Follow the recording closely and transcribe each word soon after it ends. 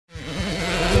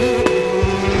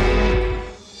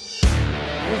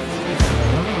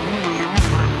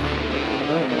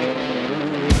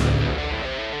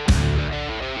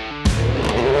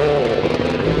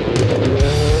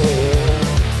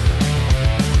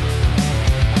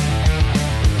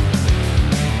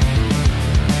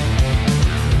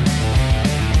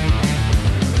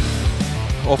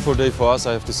awful day for us,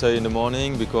 I have to say, in the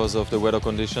morning because of the weather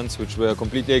conditions, which were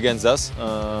completely against us.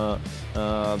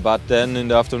 But then in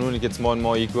the afternoon it gets more and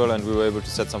more equal, and we were able to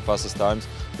set some fastest times,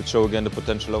 which show again the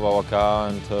potential of our car,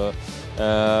 and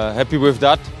happy with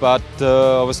that. But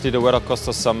obviously the weather cost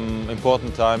us some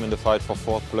important time in the fight for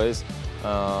fourth place.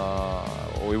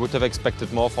 We would have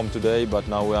expected more from today, but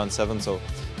now we're on 7th, so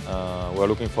we're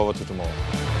looking forward to tomorrow.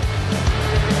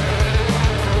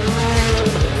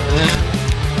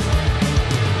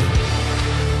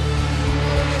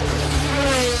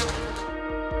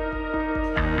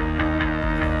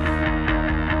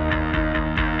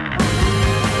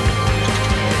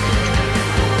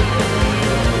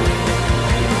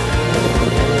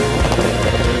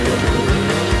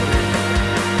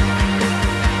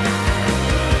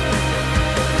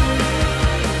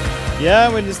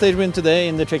 Yeah, with the stage win today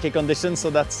in the tricky conditions,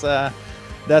 so that's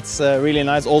really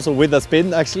nice. Also with a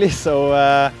spin, actually.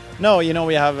 So no, you know,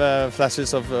 we have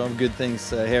flashes of good things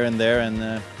here and there,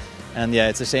 and yeah,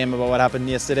 it's a shame about what happened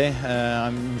yesterday.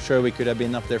 I'm sure we could have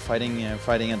been up there fighting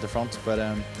at the front, but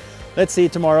let's see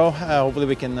tomorrow. Hopefully,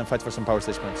 we can fight for some power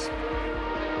stage points.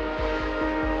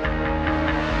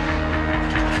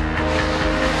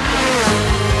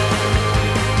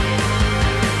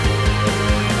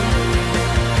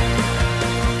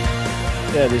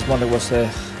 Yeah, this morning was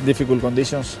difficult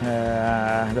conditions.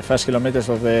 The first kilometers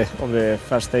of the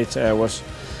first stage was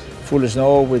full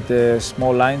snow with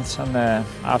small lines, and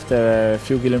after a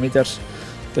few kilometers,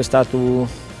 they start to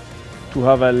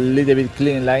have a little bit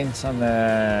clean lines, and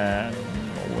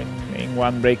when in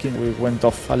one braking we went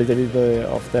off a little bit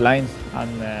of the line,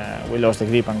 and we lost the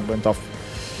grip and went off.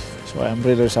 So I'm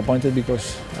really disappointed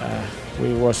because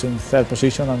we was in third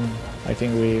position, and I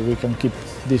think we can keep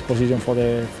this position for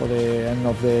the end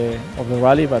of the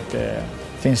rally, but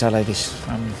things are like this.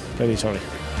 I'm very sorry.